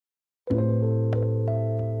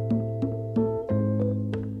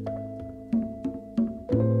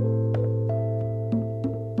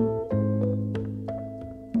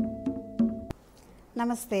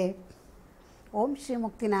ನಮಸ್ತೆ. ಓಂ ಶ್ರೀ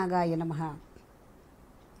ಮುಕ್ತಿನಾಗಾಯ ನಮಃ.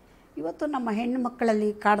 ಇವತ್ತು ನಮ್ಮ ಹೆಣ್ಣು ಮಕ್ಕಳಲ್ಲಿ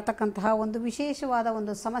ಕಾಡ್ತಕ್ಕಂತಹ ಒಂದು ವಿಶೇಷವಾದ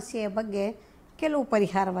ಒಂದು ಸಮಸ್ಯೆಯ ಬಗ್ಗೆ ಕೆಲವು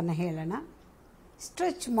ಪರಿಹಾರವನ್ನು ಹೇಳೋಣ.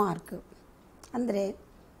 ಸ್ಟ್ರೆಚ್ ಮಾರ್ಕ್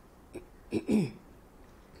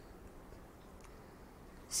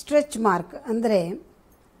ಅಂದರೆ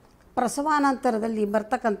ಪ್ರಸವಾನಂತರದಲ್ಲಿ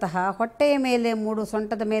ಬರ್ತಕ್ಕಂತಹ ಹೊಟ್ಟೆಯ ಮೇಲೆ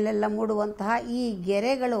ಸೊಂಟದ ಮೇಲೆಲ್ಲ ಮೂಡುವಂತಹ ಈ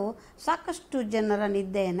ಗೆರೆಗಳು ಸಾಕಷ್ಟು ಜನರ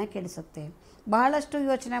ನಿದ್ದೆಯನ್ನು ಕೆಡಿಸುತ್ತೆ. ಬಹಳಷ್ಟು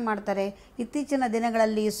ಯೋಚನೆ ಮಾಡ್ತಾರೆ. ಇತ್ತೀಚಿನ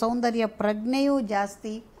ದಿನಗಳಲ್ಲಿ ಸೌಂದರ್ಯ ಪ್ರಜ್ಞೆಯೂ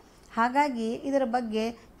ಜಾಸ್ತಿ, ಹಾಗಾಗಿ ಇದರ ಬಗ್ಗೆ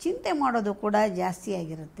ಚಿಂತೆ ಮಾಡೋದು ಕೂಡ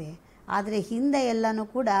ಜಾಸ್ತಿಯಾಗಿರುತ್ತೆ. ಆದರೆ ಹಿಂದೆ ಎಲ್ಲನೂ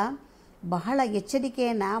ಕೂಡ ಬಹಳ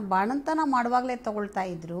ಎಚ್ಚರಿಕೆಯನ್ನು ಬಾಣಂತನ ಮಾಡುವಾಗಲೇ ತಗೊಳ್ತಾ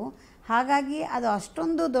ಇದ್ದರು. ಹಾಗಾಗಿ ಅದು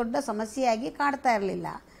ಅಷ್ಟೊಂದು ದೊಡ್ಡ ಸಮಸ್ಯೆಯಾಗಿ ಕಾಡ್ತಾ ಇರಲಿಲ್ಲ.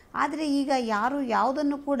 ಆದರೆ ಈಗ ಯಾರು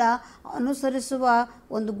ಯಾವುದನ್ನು ಕೂಡ ಅನುಸರಿಸುವ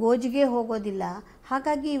ಒಂದು ಗೋಜಿಗೆ ಹೋಗೋದಿಲ್ಲ.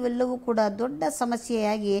 ಹಾಗಾಗಿ ಇವೆಲ್ಲವೂ ಕೂಡ ದೊಡ್ಡ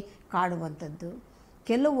ಸಮಸ್ಯೆಯಾಗಿ ಕಾಡುವಂಥದ್ದು.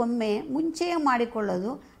 ಕೆಲವೊಮ್ಮೆ ಮುಂಚೆಯೇ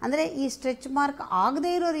ಮಾಡಿಕೊಳ್ಳೋದು, ಅಂದರೆ ಈ ಸ್ಟ್ರೆಚ್ ಮಾರ್ಕ್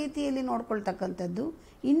ಆಗದೇ ಇರೋ ರೀತಿಯಲ್ಲಿ ನೋಡ್ಕೊಳ್ತಕ್ಕಂಥದ್ದು.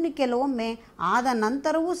 ಇನ್ನು ಕೆಲವೊಮ್ಮೆ ಆದ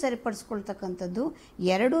ನಂತರವೂ ಸರಿಪಡಿಸ್ಕೊಳ್ತಕ್ಕಂಥದ್ದು.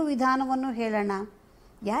 ಎರಡೂ ವಿಧಾನವನ್ನು ಹೇಳೋಣ.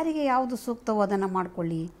 ಯಾರಿಗೆ ಯಾವುದು ಸೂಕ್ತವೋ ಅದನ್ನು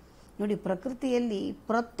ಮಾಡಿಕೊಳ್ಳಿ. ನೋಡಿ, ಪ್ರಕೃತಿಯಲ್ಲಿ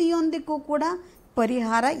ಪ್ರತಿಯೊಂದಕ್ಕೂ ಕೂಡ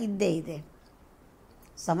ಪರಿಹಾರ ಇದ್ದೇ ಇದೆ.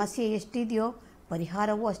 ಸಮಸ್ಯೆ ಎಷ್ಟಿದೆಯೋ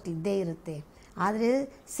ಪರಿಹಾರವೂ ಅಷ್ಟಿದ್ದೇ ಇರುತ್ತೆ. ಆದರೆ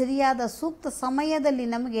ಸರಿಯಾದ ಸೂಕ್ತ ಸಮಯದಲ್ಲಿ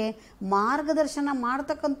ನಮಗೆ ಮಾರ್ಗದರ್ಶನ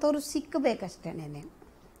ಮಾಡ್ತಕ್ಕಂಥವ್ರು ಸಿಕ್ಕಬೇಕಷ್ಟೇನೆ.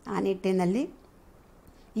 ಆ ನಿಟ್ಟಿನಲ್ಲಿ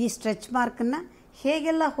ಈ ಸ್ಟ್ರೆಚ್ ಮಾರ್ಕನ್ನು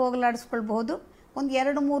ಹೇಗೆಲ್ಲ ಹೋಗಲಾಡಿಸ್ಕೊಳ್ಬಹುದು, ಒಂದು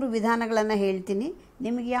 2-3 ವಿಧಾನಗಳನ್ನು ಹೇಳ್ತೀನಿ.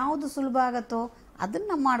 ನಿಮಗೆ ಯಾವುದು ಸುಲಭ ಆಗುತ್ತೋ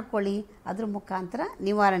ಅದನ್ನು ಮಾಡ್ಕೊಳ್ಳಿ. ಅದ್ರ ಮುಖಾಂತರ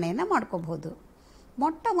ನಿವಾರಣೆಯನ್ನು ಮಾಡ್ಕೋಬಹುದು.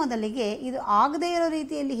 ಮೊಟ್ಟ ಮೊದಲಿಗೆ ಇದು ಆಗದೇ ಇರೋ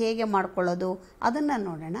ರೀತಿಯಲ್ಲಿ ಹೇಗೆ ಮಾಡ್ಕೊಳ್ಳೋದು ಅದನ್ನು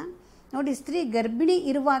ನೋಡೋಣ. ನೋಡಿ, ಸ್ತ್ರೀ ಗರ್ಭಿಣಿ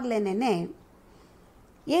ಇರುವಾಗಲೇ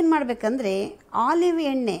ಏನು ಮಾಡಬೇಕಂದ್ರೆ ಆಲಿವ್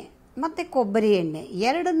ಎಣ್ಣೆ ಮತ್ತು ಕೊಬ್ಬರಿ ಎಣ್ಣೆ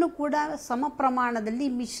ಎರಡನ್ನೂ ಕೂಡ ಸಮ ಪ್ರಮಾಣದಲ್ಲಿ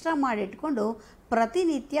ಮಿಶ್ರ ಮಾಡಿಟ್ಕೊಂಡು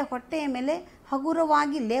ಪ್ರತಿನಿತ್ಯ ಹೊಟ್ಟೆಯ ಮೇಲೆ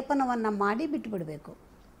ಹಗುರವಾಗಿ ಲೇಪನವನ್ನು ಮಾಡಿ ಬಿಟ್ಟುಬಿಡಬೇಕು.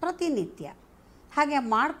 ಪ್ರತಿನಿತ್ಯ ಹಾಗೆ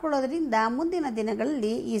ಮಾಡ್ಕೊಳ್ಳೋದ್ರಿಂದ ಮುಂದಿನ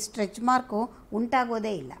ದಿನಗಳಲ್ಲಿ ಈ ಸ್ಟ್ರೆಚ್ ಮಾರ್ಕು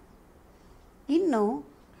ಉಂಟಾಗೋದೇ ಇಲ್ಲ. ಇನ್ನು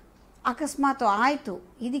ಅಕಸ್ಮಾತ್ ಆಯಿತು,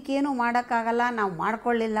 ಇದಕ್ಕೇನು ಮಾಡೋಕ್ಕಾಗಲ್ಲ, ನಾವು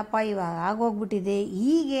ಮಾಡ್ಕೊಳ್ಳಿಲ್ಲಪ್ಪ, ಇವಾಗ ಆಗೋಗ್ಬಿಟ್ಟಿದೆ,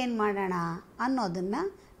 ಈಗೇನು ಮಾಡೋಣ ಅನ್ನೋದನ್ನು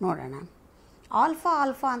ನೋಡೋಣ.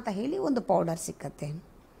 ಆಲ್ಫಾ ಅಂತ ಹೇಳಿ ಒಂದು ಪೌಡರ್ ಸಿಕ್ಕತ್ತೆ.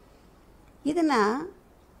 ಇದನ್ನು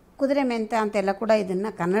ಕುದುರೆ ಮೆಂತೆ ಅಂತೆಲ್ಲ ಕೂಡ ಇದನ್ನು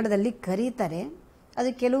ಕನ್ನಡದಲ್ಲಿ ಕರೀತಾರೆ. ಅದು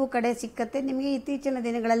ಕೆಲವು ಕಡೆ ಸಿಕ್ಕತ್ತೆ. ನಿಮಗೆ ಇತ್ತೀಚಿನ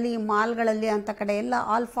ದಿನಗಳಲ್ಲಿ ಮಾಲ್ಗಳಲ್ಲಿ ಅಂಥ ಕಡೆ ಎಲ್ಲ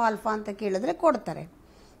ಆಲ್ಫಾ ಅಂತ ಕೇಳಿದ್ರೆ ಕೊಡ್ತಾರೆ.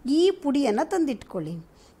 ಈ ಪುಡಿಯನ್ನು ತಂದಿಟ್ಕೊಳ್ಳಿ.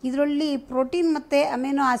 ಇದರಲ್ಲಿ ಪ್ರೋಟೀನ್ ಮತ್ತು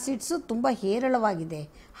ಅಮಿನೋ ಆಸಿಡ್ಸು ತುಂಬ ಹೇರಳವಾಗಿದೆ.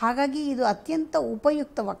 ಹಾಗಾಗಿ ಇದು ಅತ್ಯಂತ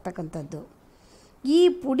ಉಪಯುಕ್ತವಾಗ್ತಕ್ಕಂಥದ್ದು. ಈ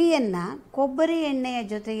ಪುಡಿಯನ್ನು ಕೊಬ್ಬರಿ ಎಣ್ಣೆಯ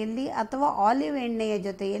ಜೊತೆಯಲ್ಲಿ ಅಥವಾ ಆಲಿವ್ ಎಣ್ಣೆಯ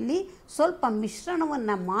ಜೊತೆಯಲ್ಲಿ ಸ್ವಲ್ಪ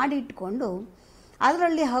ಮಿಶ್ರಣವನ್ನು ಮಾಡಿಟ್ಕೊಂಡು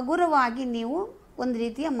ಅದರಲ್ಲಿ ಹಗುರವಾಗಿ ನೀವು ಒಂದು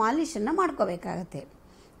ರೀತಿಯ ಮಾಲಿಷನ್ನು ಮಾಡ್ಕೋಬೇಕಾಗತ್ತೆ.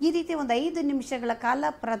 ಈ ರೀತಿ ಒಂದು 5 ನಿಮಿಷಗಳ ಕಾಲ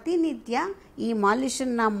ಪ್ರತಿನಿತ್ಯ ಈ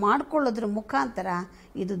ಮಾಲಿಷನ್ನು ಮಾಡಿಕೊಳ್ಳೋದ್ರ ಮುಖಾಂತರ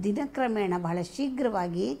ಇದು ದಿನಕ್ರಮೇಣ ಬಹಳ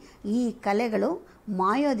ಶೀಘ್ರವಾಗಿ ಈ ಕಲೆಗಳು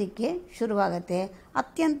ಮಾಯೋದಕ್ಕೆ ಶುರುವಾಗತ್ತೆ.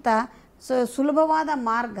 ಅತ್ಯಂತ ಸುಲಭವಾದ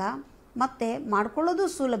ಮಾರ್ಗ ಮತ್ತು ಮಾಡ್ಕೊಳ್ಳೋದು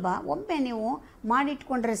ಸುಲಭ. ಒಮ್ಮೆ ನೀವು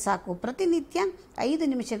ಮಾಡಿಟ್ಕೊಂಡ್ರೆ ಸಾಕು. ಪ್ರತಿನಿತ್ಯ 5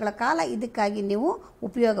 ನಿಮಿಷಗಳ ಕಾಲ ಇದಕ್ಕಾಗಿ ನೀವು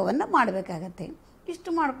ಉಪಯೋಗವನ್ನು ಮಾಡಬೇಕಾಗತ್ತೆ. ಇಷ್ಟು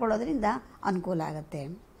ಮಾಡ್ಕೊಳ್ಳೋದ್ರಿಂದ ಅನುಕೂಲ ಆಗುತ್ತೆ.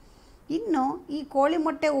 ಇನ್ನು ಈ ಕೋಳಿ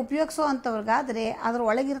ಮೊಟ್ಟೆ ಉಪಯೋಗಿಸೋ ಅಂಥವ್ರಿಗಾದರೆ ಅದರ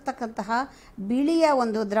ಒಳಗಿರ್ತಕ್ಕಂತಹ ಬಿಳಿಯ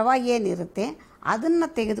ಒಂದು ದ್ರವ ಏನಿರುತ್ತೆ ಅದನ್ನು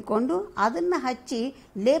ತೆಗೆದುಕೊಂಡು ಅದನ್ನು ಹಚ್ಚಿ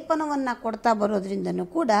ಲೇಪನವನ್ನು ಕೊಡ್ತಾ ಬರೋದ್ರಿಂದನೂ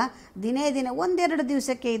ಕೂಡ ದಿನೇ 1-2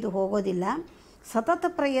 ದಿವಸಕ್ಕೆ ಇದು ಹೋಗೋದಿಲ್ಲ. ಸತತ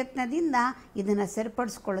ಪ್ರಯತ್ನದಿಂದ ಇದನ್ನು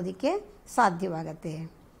ಸರಿಪಡಿಸ್ಕೊಳ್ಳೋದಕ್ಕೆ ಸಾಧ್ಯವಾಗತ್ತೆ.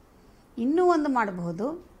 ಇನ್ನೂ ಒಂದು ಮಾಡಬಹುದು.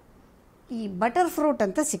 ಈ ಬಟರ್ ಫ್ರೂಟ್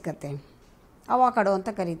ಅಂತ ಸಿಕ್ಕತ್ತೆ, ಅವಾಕಾಡೋ ಅಂತ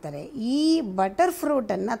ಕರೀತಾರೆ. ಈ ಬಟರ್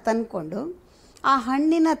ಫ್ರೂಟನ್ನು ತಂದ್ಕೊಂಡು ಆ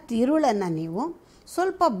ಹಣ್ಣಿನ ತಿರುಳನ್ನು ನೀವು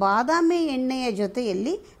ಸ್ವಲ್ಪ ಬಾದಾಮಿ ಎಣ್ಣೆಯ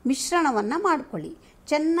ಜೊತೆಯಲ್ಲಿ ಮಿಶ್ರಣವನ್ನು ಮಾಡ್ಕೊಳ್ಳಿ.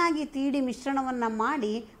 ಚೆನ್ನಾಗಿ ತೀಡಿ ಮಿಶ್ರಣವನ್ನು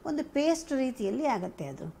ಮಾಡಿ ಒಂದು ಪೇಸ್ಟ್ ರೀತಿಯಲ್ಲಿ ಆಗುತ್ತೆ.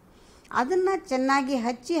 ಅದನ್ನು ಚೆನ್ನಾಗಿ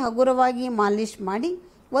ಹಚ್ಚಿ ಹಗುರವಾಗಿ ಮಾಲಿಷ್ ಮಾಡಿ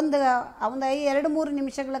ಒಂದು 2-3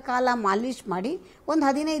 ನಿಮಿಷಗಳ ಕಾಲ ಮಾಲಿಷ್ ಮಾಡಿ ಒಂದು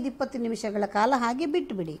 15-20 ನಿಮಿಷಗಳ ಕಾಲ ಹಾಗೆ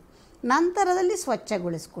ಬಿಟ್ಟುಬಿಡಿ. ನಂತರದಲ್ಲಿ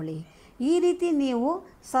ಸ್ವಚ್ಛಗೊಳಿಸ್ಕೊಳ್ಳಿ. ಈ ರೀತಿ ನೀವು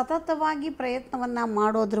ಸತತವಾಗಿ ಪ್ರಯತ್ನವನ್ನು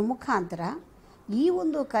ಮಾಡೋದ್ರ ಮುಖಾಂತರ ಈ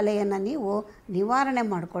ಒಂದು ಕಲೆಯನ್ನು ನೀವು ನಿವಾರಣೆ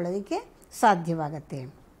ಮಾಡ್ಕೊಳ್ಳೋದಕ್ಕೆ ಸಾಧ್ಯವಾಗತ್ತೆ.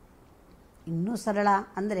 ಇನ್ನೂ ಸರಳ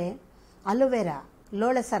ಅಂದರೆ ಅಲೋವೆರಾ,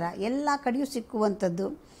 ಲೋಳೆ ಸರ ಎಲ್ಲ ಕಡೆಯೂ ಸಿಕ್ಕುವಂಥದ್ದು.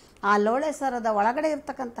 ಆ ಲೋಳೆ ಸರದ ಒಳಗಡೆ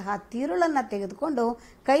ಇರ್ತಕ್ಕಂತಹ ತಿರುಳನ್ನು ತೆಗೆದುಕೊಂಡು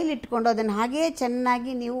ಕೈಲಿಟ್ಕೊಂಡು ಅದನ್ನು ಹಾಗೇ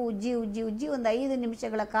ಚೆನ್ನಾಗಿ ನೀವು ಉಜ್ಜಿ ಒಂದು 5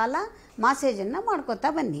 ನಿಮಿಷಗಳ ಕಾಲ ಮಾಸೇಜನ್ನು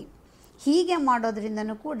ಮಾಡ್ಕೋತಾ ಬನ್ನಿ. ಹೀಗೆ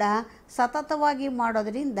ಮಾಡೋದ್ರಿಂದನೂ ಕೂಡ ಸತತವಾಗಿ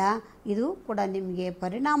ಮಾಡೋದ್ರಿಂದ ಇದು ಕೂಡ ನಿಮಗೆ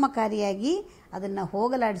ಪರಿಣಾಮಕಾರಿಯಾಗಿ ಅದನ್ನು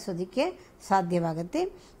ಹೋಗಲಾಡಿಸೋದಕ್ಕೆ ಸಾಧ್ಯವಾಗುತ್ತೆ.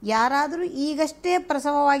 ಯಾರಾದರೂ ಈಗಷ್ಟೇ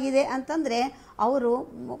ಪ್ರಸವವಾಗಿದೆ ಅಂತಂದರೆ ಅವರು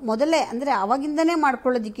ಮೊದಲೇ ಅಂದರೆ ಆವಾಗಿಂದನೇ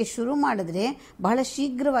ಮಾಡ್ಕೊಳ್ಳೋದಕ್ಕೆ ಶುರು ಮಾಡಿದ್ರೆ ಬಹಳ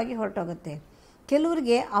ಶೀಘ್ರವಾಗಿ ಹೊರಟೋಗುತ್ತೆ.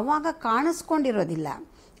 ಕೆಲವರಿಗೆ ಅವಾಗ ಕಾಣಿಸ್ಕೊಂಡಿರೋದಿಲ್ಲ,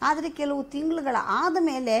 ಆದರೆ ಕೆಲವು ತಿಂಗಳುಗಳ ಆದ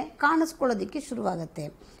ಮೇಲೆ ಕಾಣಿಸ್ಕೊಳ್ಳೋದಕ್ಕೆ ಶುರುವಾಗುತ್ತೆ.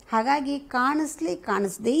 ಹಾಗಾಗಿ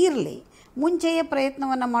ಕಾಣಿಸದೇ ಇರಲಿ, ಮುಂಚೆಯೇ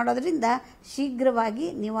ಪ್ರಯತ್ನವನ್ನು ಮಾಡೋದರಿಂದ ಶೀಘ್ರವಾಗಿ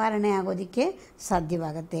ನಿವಾರಣೆ ಆಗೋದಕ್ಕೆ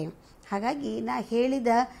ಸಾಧ್ಯವಾಗುತ್ತೆ. ಹಾಗಾಗಿ ನಾ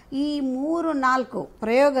ಹೇಳಿದ ಈ 3-4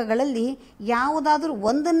 ಪ್ರಯೋಗಗಳಲ್ಲಿ ಯಾವುದಾದ್ರೂ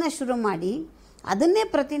ಒಂದನ್ನು ಶುರು ಮಾಡಿ ಅದನ್ನೇ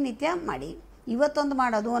ಪ್ರತಿನಿತ್ಯ ಮಾಡಿ. ಇವತ್ತೊಂದು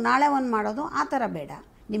ಮಾಡೋದು, ನಾಳೆ ಒಂದು ಮಾಡೋದು, ಆ ಥರ ಬೇಡ.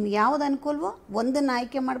 ನಿಮ್ಗೆ ಯಾವುದು ಅನುಕೂಲವೋ ಒಂದನ್ನು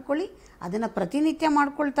ಆಯ್ಕೆ ಮಾಡ್ಕೊಳ್ಳಿ, ಅದನ್ನು ಪ್ರತಿನಿತ್ಯ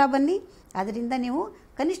ಮಾಡ್ಕೊಳ್ತಾ ಬನ್ನಿ. ಅದರಿಂದ ನೀವು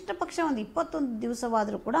ಕನಿಷ್ಠ ಪಕ್ಷ ಒಂದು 21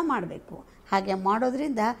 ದಿವಸವಾದರೂ ಕೂಡ ಮಾಡಬೇಕು. ಹಾಗೆ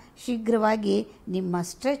ಮಾಡೋದ್ರಿಂದ ಶೀಘ್ರವಾಗಿ ನಿಮ್ಮ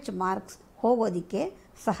ಸ್ಟ್ರೆಚ್ ಮಾರ್ಕ್ಸ್ ಹೋಗೋದಕ್ಕೆ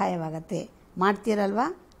ಸಹಾಯವಾಗುತ್ತೆ. ಮಾಡ್ತೀರಲ್ವಾ?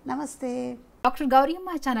 ನಮಸ್ತೆ. ಡಾಕ್ಟರ್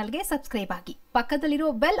ಗೌರಿಯಮ್ಮ ಚಾನಲ್ಗೆ ಸಬ್ಸ್ಕ್ರೈಬ್ ಆಗಿ, ಪಕ್ಕದಲ್ಲಿರೋ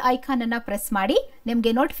ಬೆಲ್ ಐಕಾನ್ ಅನ್ನ ಪ್ರೆಸ್ ಮಾಡಿ.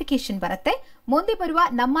 ನಿಮಗೆ ನೋಟಿಫಿಕೇಶನ್ ಬರುತ್ತೆ. ಮುಂದೆ ಬರುವ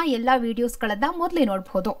ನಮ್ಮ ಎಲ್ಲಾ ವಿಡಿಯೋಸ್ಗಳನ್ನ ಮೊದಲೇ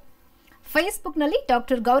ನೋಡಬಹುದು. ಫೇಸ್ಬುಕ್ನಲ್ಲಿ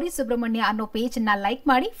ಡಾಕ್ಟರ್ ಗೌರಿ ಸುಬ್ರಹ್ಮಣ್ಯ ಅನ್ನೋ ಪೇಜ್ ಅನ್ನ ಲೈಕ್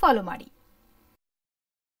ಮಾಡಿ, ಫಾಲೋ ಮಾಡಿ.